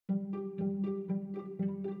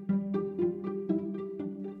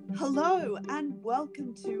Hello and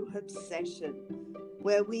welcome to Obsession,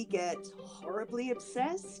 where we get horribly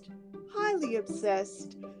obsessed, highly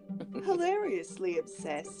obsessed, hilariously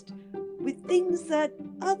obsessed with things that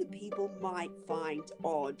other people might find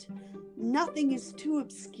odd. Nothing is too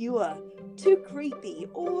obscure, too creepy,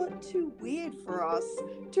 or too weird for us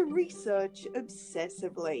to research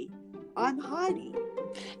obsessively. I'm Heidi.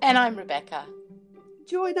 And I'm Rebecca.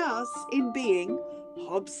 Join us in being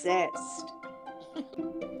obsessed.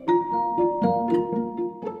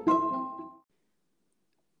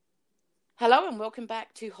 Hello and welcome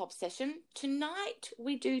back to Obsession. Tonight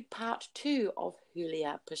we do part 2 of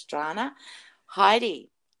Julia Pastrana.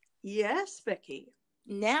 Heidi. Yes, Becky.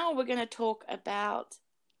 Now we're going to talk about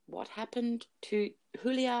what happened to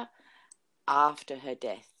Julia after her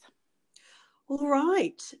death. All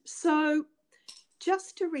right. So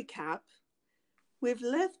just to recap, we've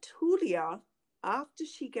left Julia after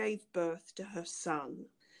she gave birth to her son.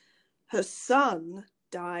 Her son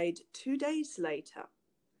died 2 days later.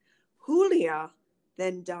 Julia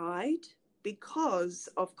then died because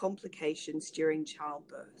of complications during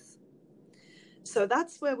childbirth. So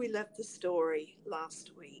that's where we left the story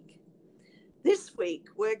last week. This week,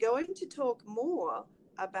 we're going to talk more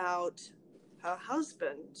about her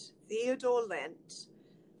husband, Theodore Lent,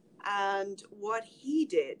 and what he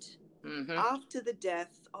did after the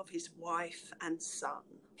death of his wife and son.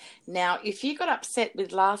 Now, if you got upset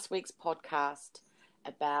with last week's podcast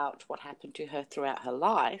about what happened to her throughout her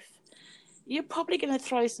life, you're probably going to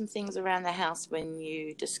throw some things around the house when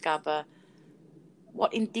you discover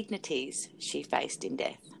what indignities she faced in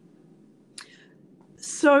death.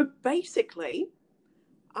 So basically,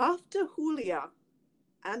 after Julia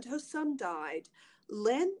and her son died,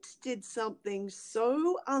 Lent did something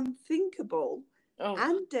so unthinkable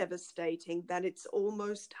and devastating that it's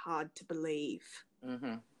almost hard to believe.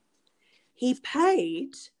 Mm-hmm. He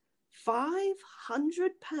paid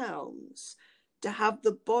 £500 to have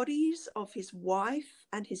the bodies of his wife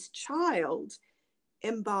and his child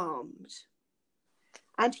embalmed.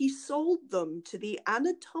 And he sold them to the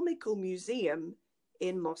Anatomical Museum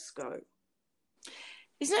in Moscow.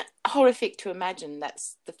 Isn't it horrific to imagine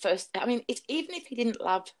that's the first... I mean, even if he didn't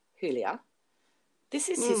love Julia, this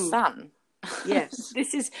is his son. Yes.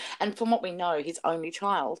 This is, and from what we know, his only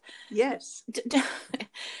child. Yes.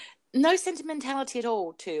 No sentimentality at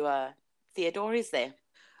all to Theodore, is there?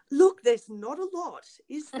 Look, there's not a lot,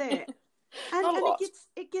 is there? And lot.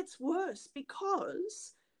 It gets worse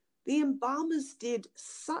because the embalmers did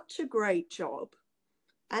such a great job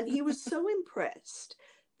and he was so impressed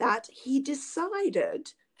that he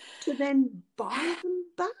decided to then buy them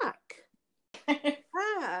back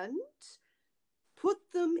and put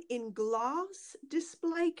them in glass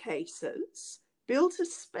display cases built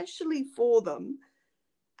especially for them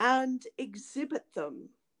and exhibit them.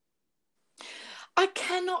 I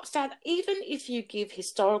cannot fathom, even if you give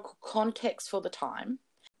historical context for the time,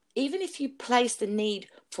 even if you place the need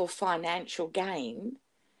for financial gain,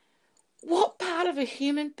 what part of a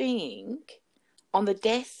human being on the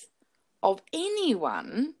death of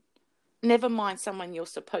anyone, never mind someone you're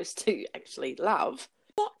supposed to actually love,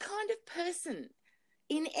 what kind of person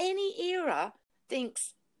in any era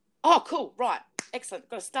thinks, oh, cool, right, excellent,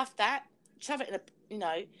 got to stuff that, shove it in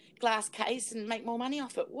a glass case and make more money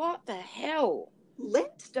off it? What the hell?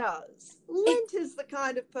 Lent does. Lent is the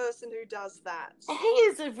kind of person who does that. He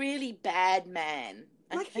is a really bad man.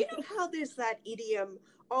 Like, okay? You know how there's that idiom,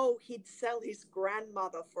 oh, he'd sell his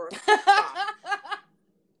grandmother for a $1.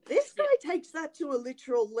 This guy takes that to a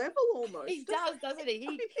literal level almost. He does, doesn't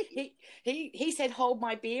he? He said, hold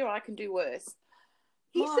my beer, I can do worse.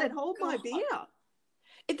 He said, hold my beer.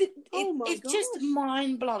 It's just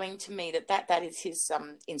mind-blowing to me that is his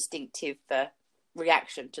instinctive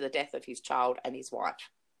reaction to the death of his child and his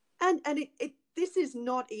wife. And this is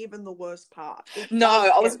not even the worst part.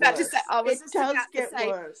 I was about to say. It does get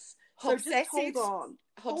worse. So just hold on.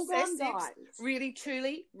 Guys. Really,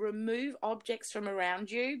 truly, remove objects from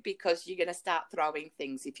around you because you're going to start throwing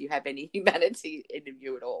things if you have any humanity in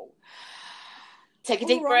you at all. Take a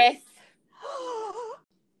deep breath.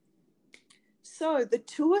 So the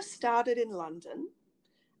tour started in London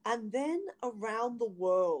and then around the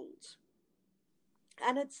world.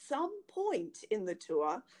 And at some point in the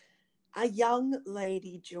tour, a young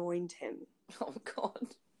lady joined him. Oh,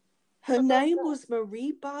 God. Her name was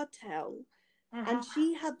Marie Bartel, and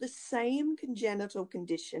she had the same congenital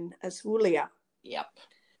condition as Julia. Yep.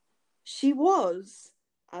 She was,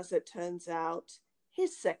 as it turns out,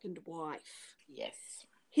 his second wife. Yes.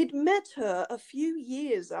 He'd met her a few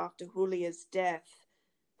years after Julia's death,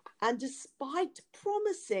 and despite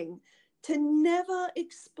promising to never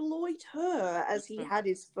exploit her as he had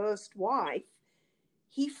his first wife,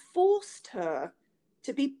 he forced her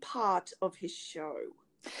to be part of his show.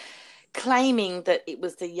 Claiming that it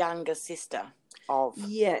was the younger sister of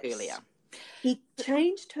Yes. Julia. He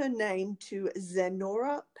changed her name to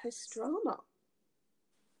Zenora Pastrana.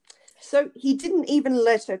 So he didn't even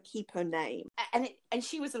let her keep her name. And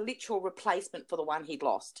she was a literal replacement for the one he'd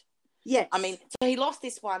lost. Yes. I mean, so he lost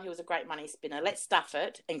this one who was a great money spinner. Let's stuff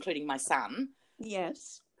it, including my son.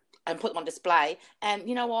 Yes. And put them on display. And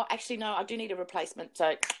you know what? Actually, no, I do need a replacement.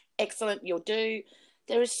 So excellent, you'll do.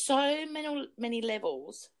 There are so many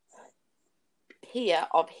levels here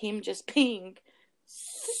of him just being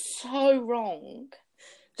so wrong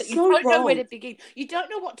that you don't know where to begin. You don't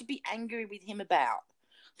know what to be angry with him about.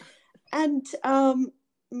 And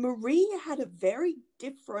Marie had a very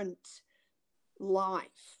different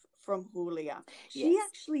life from Julia. She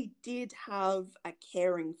actually did have a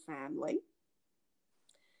caring family.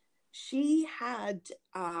 She had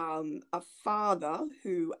a father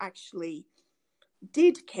who actually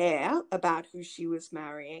did care about who she was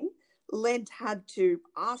marrying. Lent had to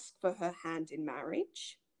ask for her hand in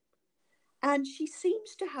marriage. And she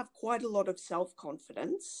seems to have quite a lot of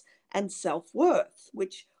self-confidence and self-worth,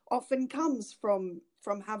 which often comes from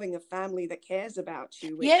having a family that cares about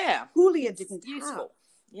you, which Julia didn't have.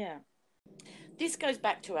 Yeah. This goes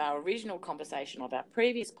back to our original conversation of our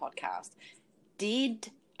previous podcast.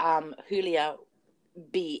 Did Julia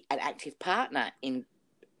be an active partner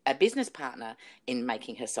a business partner in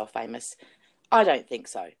making herself famous? I don't think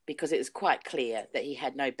so, because it was quite clear that he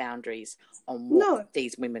had no boundaries on what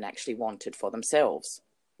these women actually wanted for themselves.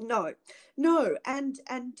 No. And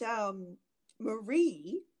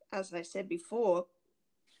Marie, as I said before,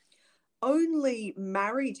 only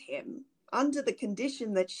married him under the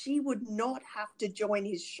condition that she would not have to join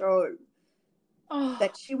his show,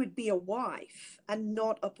 that she would be a wife and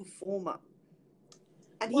not a performer.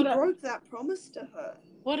 And he broke that promise to her.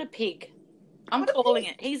 What a pig. I'm calling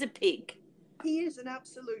it. He's a pig. He is an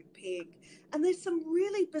absolute pig. And there's some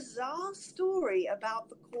really bizarre story about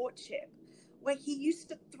the courtship where he used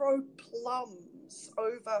to throw plums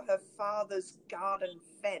over her father's garden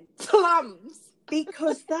fence. Plums?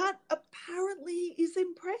 Because that apparently is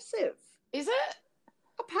impressive. Is it?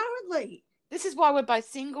 Apparently. This is why we're both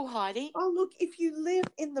single, Heidi. Oh, look, if you live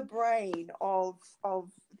in the brain of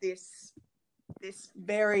this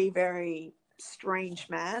very, very strange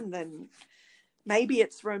man, then maybe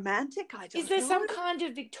it's romantic. I don't know. Is there some kind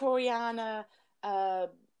of Victoriana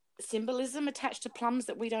symbolism attached to plums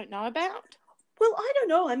that we don't know about? Well, I don't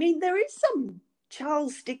know. I mean, there is some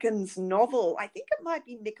Charles Dickens novel. I think it might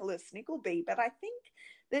be Nicholas Nickleby, but I think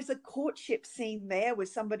there's a courtship scene there where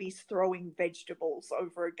somebody's throwing vegetables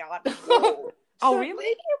over a garden wall. Oh, really?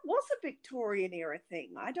 Maybe it was a Victorian era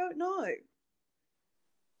thing. I don't know.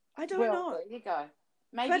 There you go.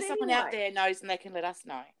 Maybe someone out there knows and they can let us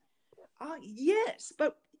know. Yes,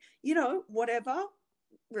 but, whatever,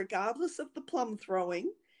 regardless of the plum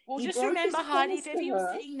throwing. Well, just remember, Heidi, if ever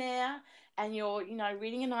you're sitting there and you're,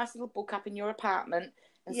 reading a nice little book up in your apartment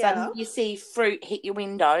and suddenly you see fruit hit your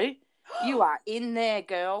window, you are in there,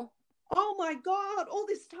 girl. Oh, my God. All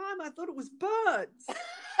this time I thought it was birds.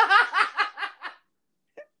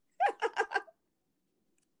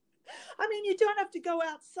 I mean, you don't have to go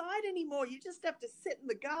outside anymore. You just have to sit in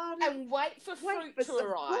the garden and wait for fruit to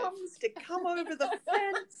arrive. Plums to come over the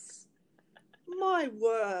fence. My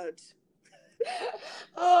word.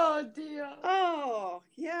 Oh, dear. Oh,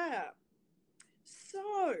 yeah.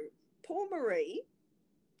 So, poor Marie.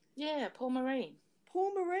 Yeah, poor Marie.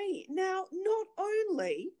 Poor Marie. Now, not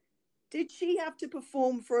only did she have to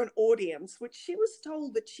perform for an audience, which she was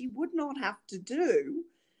told that she would not have to do,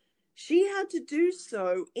 she had to do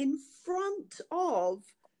so in front of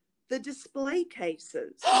the display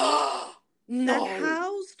cases that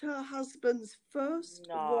housed her husband's first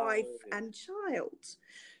wife and child.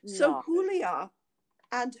 So Julia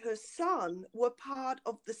and her son were part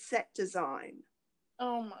of the set design.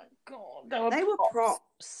 Oh, my God. They were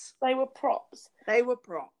props. They were props. They were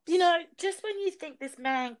props. Just when you think this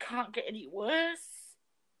man can't get any worse,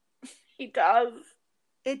 he does.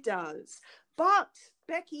 It does. But,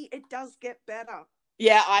 Becky, it does get better.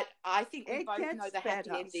 Yeah, I think we both know the happy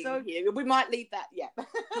ending here. We might leave that,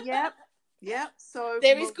 Yep. So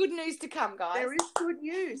there is good news to come, guys. There is good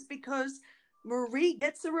news because Marie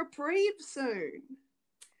gets a reprieve soon.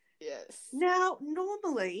 Yes. Now,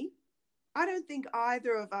 normally, I don't think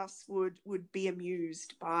either of us would be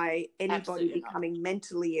amused by anybody becoming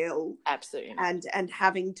mentally ill. Absolutely not. And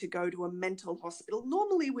having to go to a mental hospital.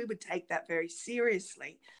 Normally, we would take that very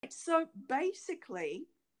seriously. So basically,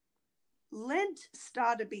 Lent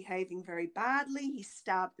started behaving very badly. He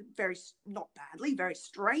started very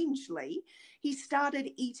strangely. He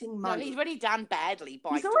started eating No, money. he's already done badly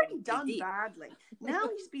by He's doing already what he done did. badly. Now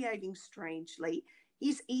he's behaving strangely.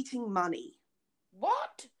 He's eating money.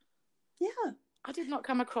 What? Yeah. I did not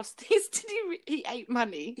come across this. Did he ate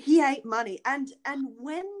money? He ate money. And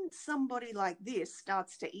when somebody like this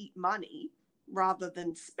starts to eat money rather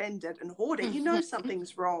than spend it and hoard it, you know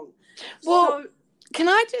something's wrong. Well, can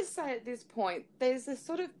I just say at this point, there's a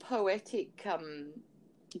sort of poetic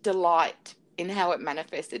delight in how it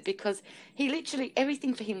manifested, because he literally,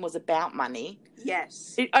 everything for him was about money.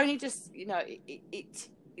 Yes. It only just, it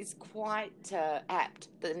is quite apt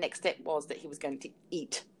that the next step was that he was going to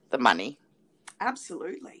eat the money.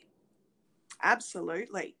 Absolutely.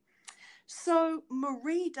 Absolutely. So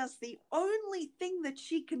Marie does the only thing that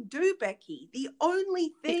she can do, Becky. The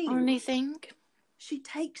only thing. The only thing? She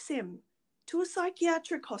takes him to a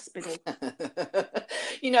psychiatric hospital.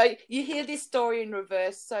 You hear this story in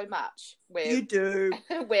reverse so much. Where you do.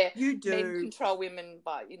 Where you do. Men control women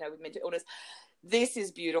by, with mental illness. This is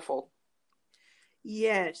beautiful.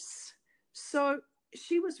 Yes. So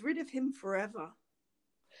she was rid of him forever.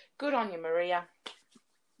 Good on you, Maria.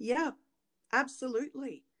 Yeah,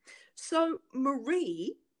 absolutely. So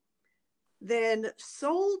Marie then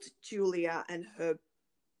sold Julia and her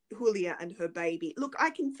baby. Look,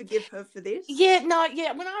 I can forgive her for this. Yeah.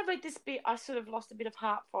 When I read this bit, I sort of lost a bit of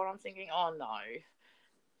heart for it. I'm thinking, oh no.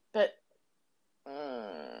 But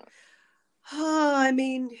I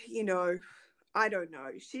mean, I don't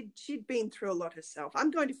know. She'd been through a lot herself.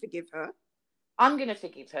 I'm going to forgive her. I'm going to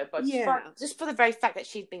forgive her, but yeah, just for the very fact that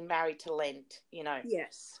she'd been married to Lent,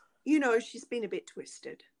 Yes. She's been a bit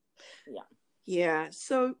twisted. Yeah. Yeah.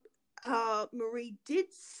 So Marie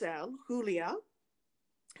did sell Julia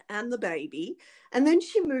and the baby, and then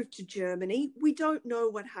she moved to Germany. We don't know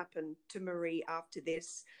what happened to Marie after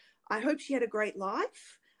this. I hope she had a great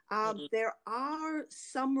life. There are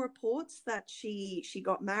some reports that she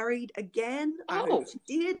got married again. I hope she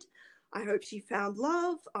did. I hope she found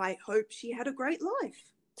love. I hope she had a great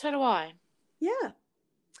life. So do I. Yeah.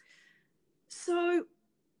 So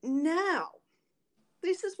now,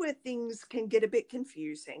 this is where things can get a bit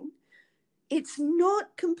confusing. It's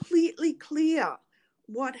not completely clear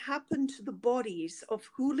what happened to the bodies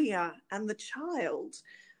of Julia and the child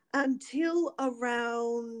until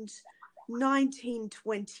around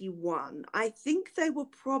 1921. I think they were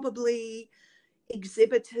probably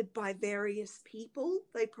exhibited by various people.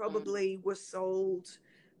 They probably were sold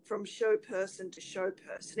from show person to show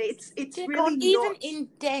person. It's really not. Even in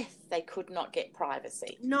death, they could not get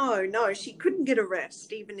privacy. No, she couldn't get a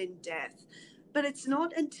rest even in death. But it's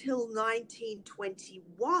not until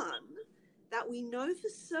 1921 that we know for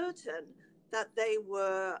certain that they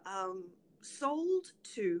were sold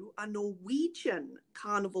to a Norwegian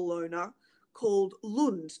carnival owner called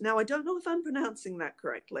Lund. Now, I don't know if I'm pronouncing that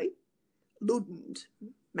correctly. Lund,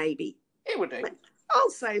 maybe. It would do. I'll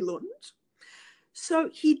say Lund. So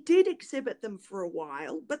he did exhibit them for a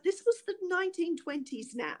while, but this was the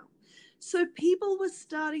 1920s now. So people were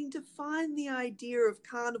starting to find the idea of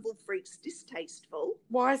carnival freaks distasteful.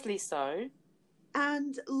 Wisely so.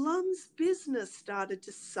 And Lund's business started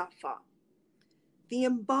to suffer. The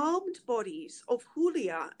embalmed bodies of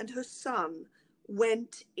Julia and her son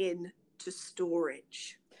went into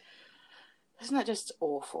storage. Isn't that just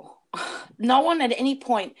awful? No one at any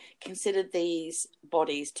point considered these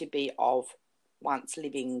bodies to be of once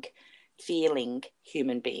living, feeling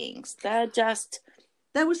human beings.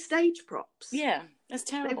 They were stage props. Yeah, that's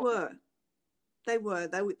terrible. They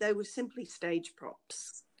were simply stage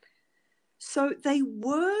props. So they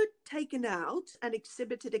were taken out and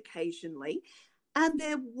exhibited occasionally. And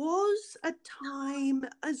there was a time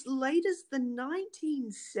as late as the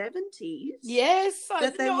 1970s. Yes,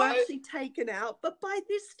 that they were actually taken out. But by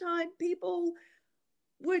this time, people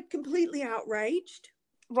were completely outraged.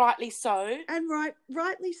 Rightly so. And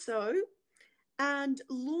rightly so. And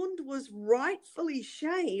Lund was rightfully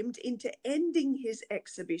shamed into ending his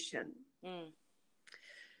exhibition.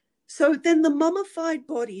 So then the mummified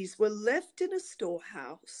bodies were left in a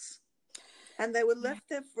storehouse. And they were left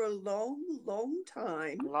there for a long, long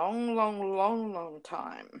time. Long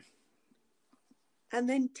time. And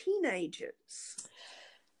then teenagers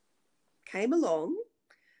came along.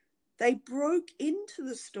 They broke into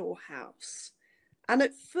the storehouse. And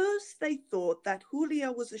at first they thought that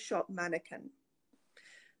Julia was a shop mannequin.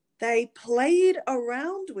 They played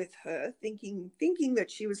around with her, thinking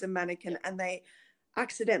that she was a mannequin, and they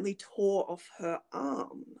accidentally tore off her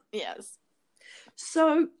arm. Yes.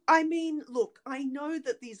 So, I mean, look, I know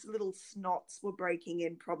that these little snots were breaking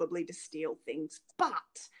in probably to steal things,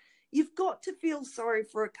 but you've got to feel sorry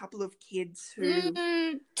for a couple of kids who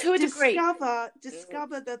to a degree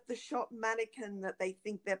discover that the shop mannequin that they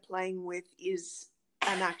think they're playing with is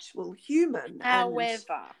an actual human.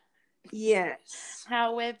 However, yes.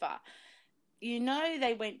 However,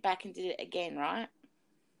 they went back and did it again, right?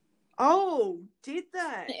 Oh, did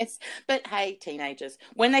they? Yes, but hey, teenagers,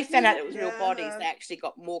 when they found out it was real bodies, they actually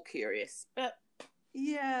got more curious. But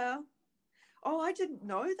yeah. Oh, I didn't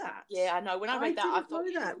know that. Yeah, I know. When I read that, I thought,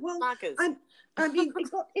 that. Well, buggers. I mean,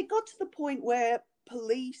 it got to the point where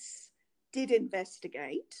police did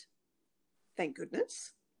investigate. Thank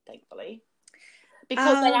goodness. Thankfully.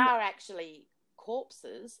 Because they are actually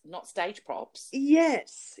corpses, not stage props.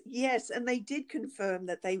 Yes, and they did confirm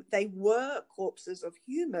that they were corpses of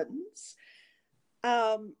humans.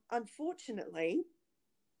 Unfortunately,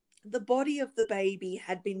 the body of the baby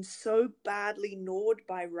had been so badly gnawed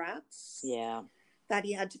by rats that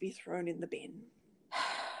he had to be thrown in the bin.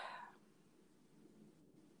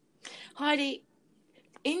 Heidi,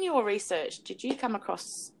 in your research, did you come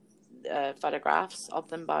across photographs of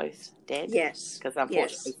them both dead? Yes. Because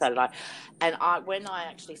unfortunately, so did I. And when I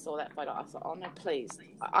actually saw that photo, I thought, oh no, please.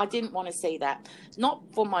 I didn't want to see that. Not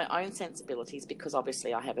for my own sensibilities, because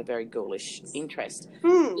obviously I have a very ghoulish interest.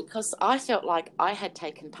 Because I felt like I had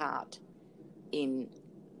taken part in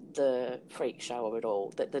the freak show of it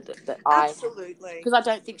all. Absolutely. Because I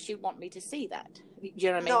don't think she'd want me to see that. You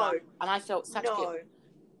know what I mean? No. And I felt such guilt.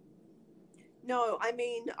 No, I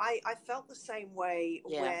mean, I felt the same way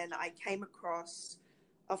when I came across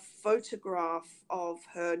a photograph of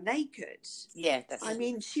her naked. Yeah. I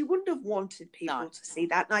mean, she wouldn't have wanted people to see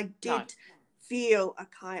that. And I did feel a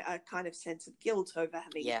kind of sense of guilt over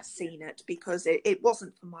having seen it, because it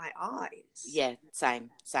wasn't for my eyes. Yeah,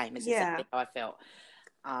 same. It's exactly how I felt.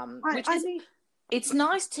 It's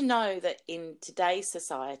nice to know that in today's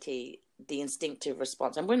society, the instinctive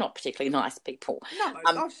response, and we're not particularly nice people. No,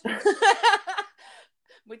 gosh, no.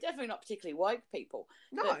 We're definitely not particularly woke people.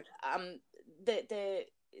 No. But,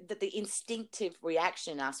 the instinctive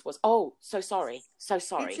reaction in us was, oh, so sorry.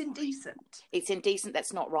 It's indecent.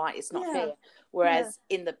 That's not right. It's not fair. Whereas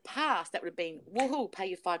in the past, that would have been, woohoo, pay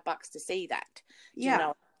you $5 to see that. You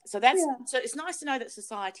know? So so it's nice to know that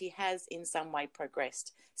society has in some way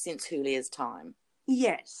progressed since Julia's time.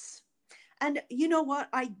 Yes. And you know what?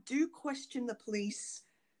 I do question the police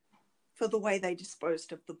for the way they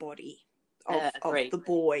disposed of the body of the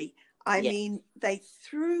boy. I mean, they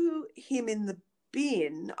threw him in the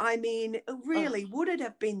bin. I mean, really, would it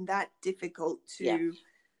have been that difficult to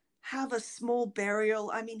have a small burial?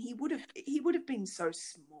 I mean, he would have been so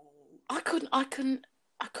small. I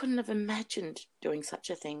couldn't have imagined doing such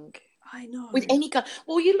a thing. I know. With any kind.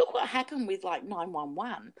 Well, you look what happened with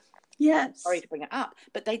 911. Yes. Sorry to bring it up,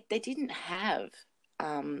 but they didn't have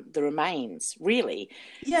the remains, really.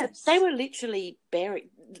 Yes. So they were literally buried.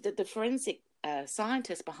 The forensic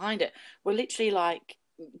scientists behind it were literally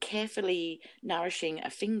carefully nourishing a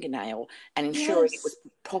fingernail and ensuring it was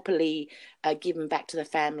properly given back to the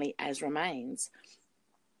family as remains.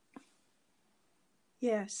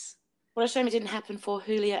 Yes. What a shame it didn't happen for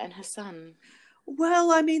Julia and her son.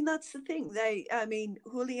 Well, I mean, that's the thing.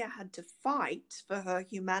 Julia had to fight for her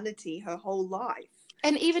humanity her whole life.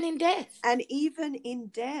 And even in death.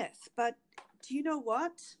 But do you know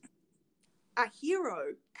what? A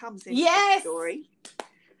hero comes into the story.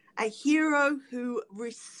 A hero who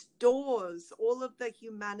restores all of the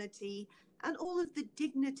humanity and all of the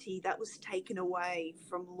dignity that was taken away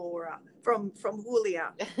from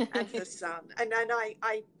Julia and her son. And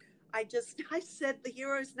I said the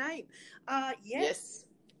hero's name. Yes.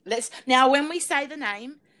 Now, when we say the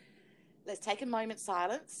name, let's take a moment's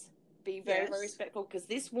silence. Be very, very respectful, because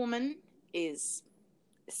this woman is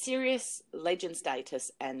serious legend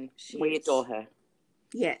status, and we adore her.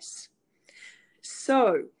 Yes.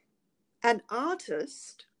 So, an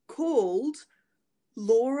artist called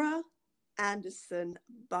Laura Anderson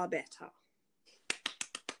Barbetta.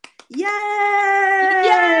 Yay!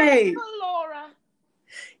 Yay for Laura!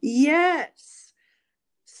 Yes.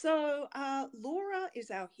 So, Laura is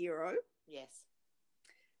our hero. Yes.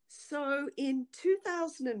 So, in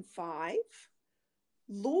 2005,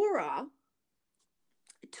 Laura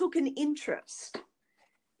took an interest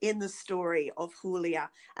in the story of Julia.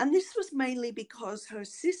 And this was mainly because her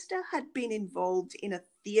sister had been involved in a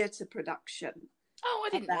theatre production. Oh, I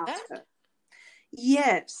didn't know that. Her.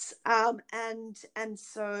 Yes. And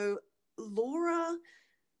so Laura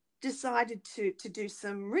decided to do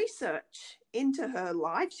some research into her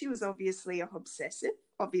life. She was obviously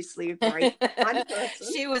obviously a great kind of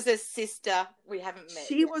person. She was a sister we haven't met.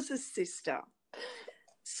 She was a sister.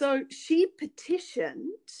 So she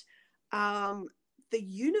petitioned the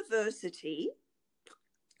University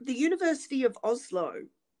of Oslo,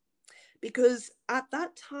 because at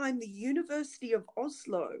that time, the University of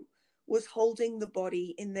Oslo was holding the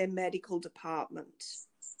body in their medical department.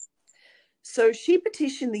 So she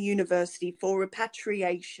petitioned the university for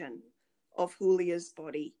repatriation of Julia's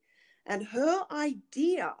body. And her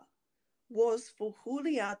idea was for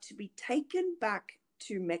Julia to be taken back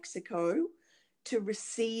to Mexico to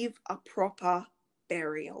receive a proper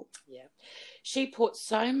burial. Yeah. She put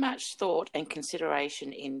so much thought and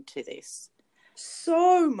consideration into this.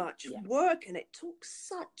 So much work, and it took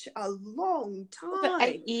such a long time. For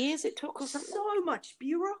 8 years it took or something? So much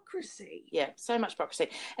bureaucracy. Yeah, so much bureaucracy.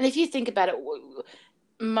 And if you think about it,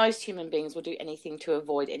 most human beings will do anything to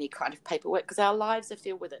avoid any kind of paperwork because our lives are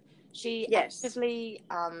filled with it. She actively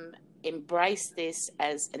embraced this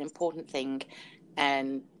as an important thing,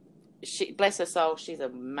 and she, bless her soul, she's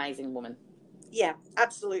an amazing woman. Yeah,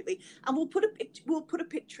 absolutely. And we'll put a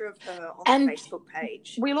picture of her on the Facebook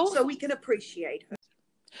page so we can appreciate her.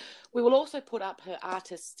 We will also put up her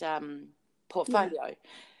artist portfolio. Yeah.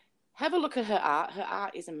 Have a look at her art. Her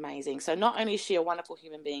art is amazing. So not only is she a wonderful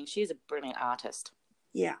human being, she is a brilliant artist.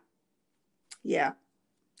 Yeah. Yeah,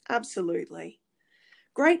 absolutely.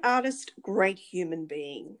 Great artist, great human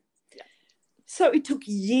being. Yeah. So it took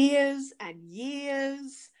years and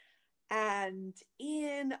years. And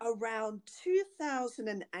in around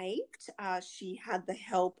 2008, she had the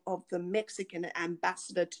help of the Mexican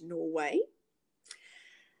ambassador to Norway.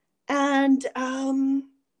 And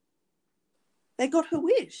they got her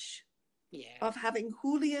wish of having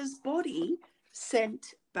Julia's body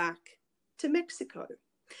sent back to Mexico.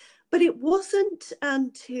 But it wasn't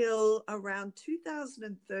until around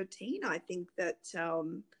 2013, I think, that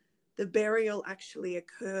the burial actually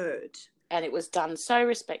occurred. And it was done so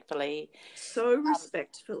respectfully. So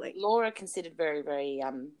respectfully. Laura considered very, very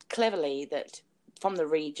cleverly that from the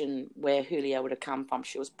region where Julia would have come from,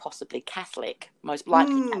 she was possibly Catholic, most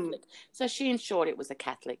likely Catholic. So she ensured it was a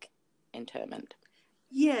Catholic interment.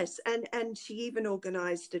 Yes, and she even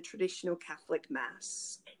organised a traditional Catholic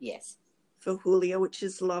mass. Yes. For Julia, which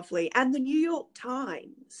is lovely. And the New York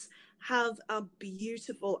Times have a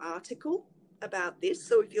beautiful article about this.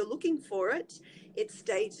 So if you're looking for it, it's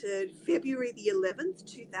dated February the 11th,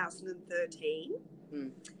 2013.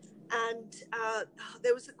 And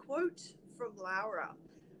there was a quote from Laura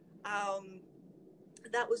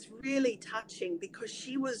that was really touching because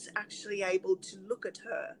she was actually able to look at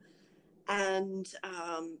her and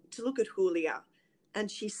to look at Julia.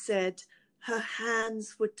 And she said her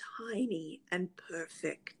hands were tiny and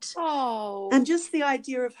perfect. Oh. And just the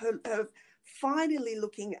idea of her finally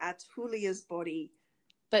looking at Julia's body.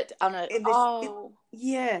 But on a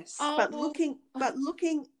but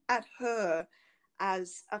looking at her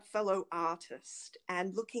as a fellow artist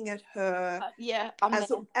and looking at her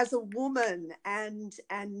as a woman and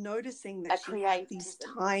noticing that she had these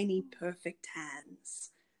tiny perfect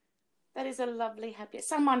hands. That is a lovely happy.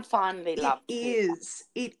 Someone finally loved her.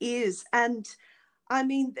 It is, and I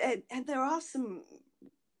mean, and there are some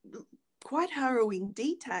quite harrowing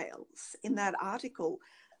details in that article.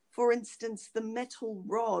 For instance, the metal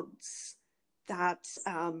rods that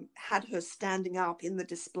had her standing up in the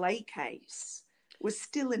display case was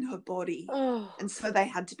still in her body. Oh. And so they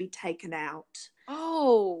had to be taken out.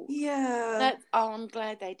 Oh. Yeah. I'm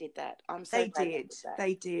glad they did that. I'm so glad they did that.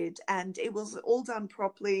 They did. And it was all done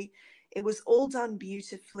properly. It was all done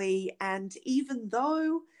beautifully. And even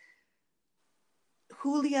though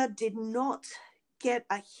Julia did not get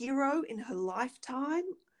a hero in her lifetime,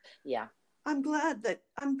 I'm glad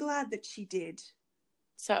that she did.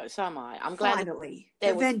 So am I. I'm glad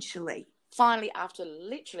eventually. Finally, after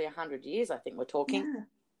literally 100 years, I think we're talking,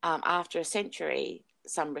 after a century,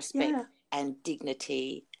 some respect and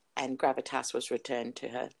dignity and gravitas was returned to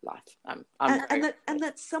her life. And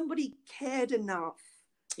that somebody cared enough.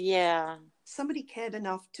 Yeah. Somebody cared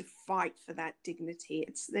enough to fight for that dignity.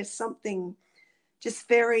 There's something just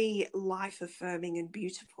very life-affirming and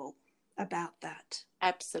beautiful about that.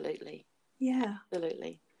 Absolutely. Yeah.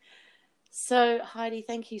 Absolutely. So, Heidi,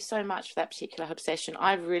 thank you so much for that particular obsession.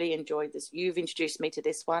 I really enjoyed this. You've introduced me to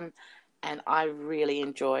this one, and I really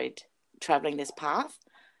enjoyed travelling this path.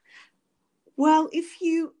 Well,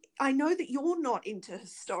 I know that you're not into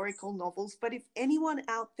historical novels, but if anyone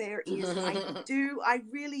out there is, I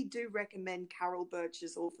really do recommend Carol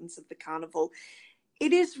Birch's Orphans of the Carnival.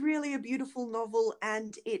 It is really a beautiful novel,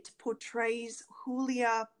 and it portrays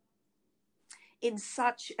Julia in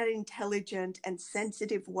such an intelligent and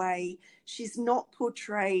sensitive way. She's not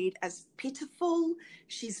portrayed as pitiful.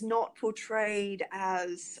 She's not portrayed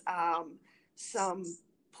as some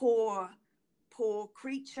poor poor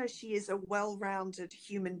creature. She is a well-rounded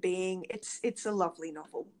human being. It's a lovely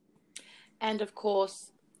novel. And of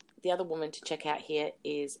course, the other woman to check out here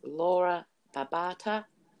is Laura Babauta,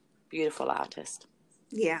 beautiful artist.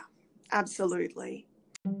 Yeah, absolutely.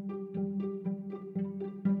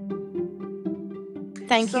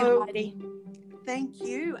 Thank you, Heidi. Thank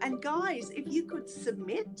you. And guys, if you could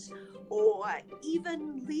submit or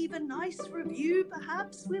even leave a nice review,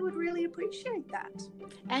 perhaps, we would really appreciate that.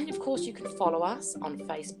 And of course, you can follow us on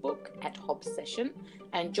Facebook at Hobsession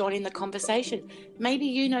and join in the conversation. Maybe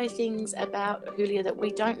you know things about Julia that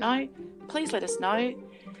we don't know. Please let us know.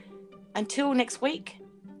 Until next week,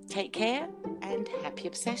 take care and happy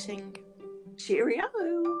obsessing. Cheerio.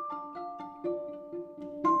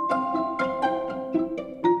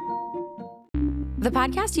 The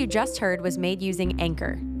podcast you just heard was made using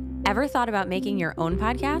Anchor. Ever thought about making your own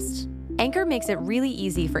podcast? Anchor makes it really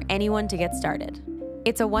easy for anyone to get started.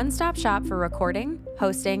 It's a one-stop shop for recording,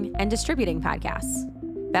 hosting, and distributing podcasts.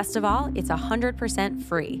 Best of all, it's 100%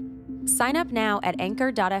 free. Sign up now at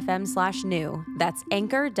anchor.fm/new. That's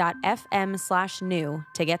anchor.fm/new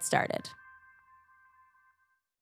to get started.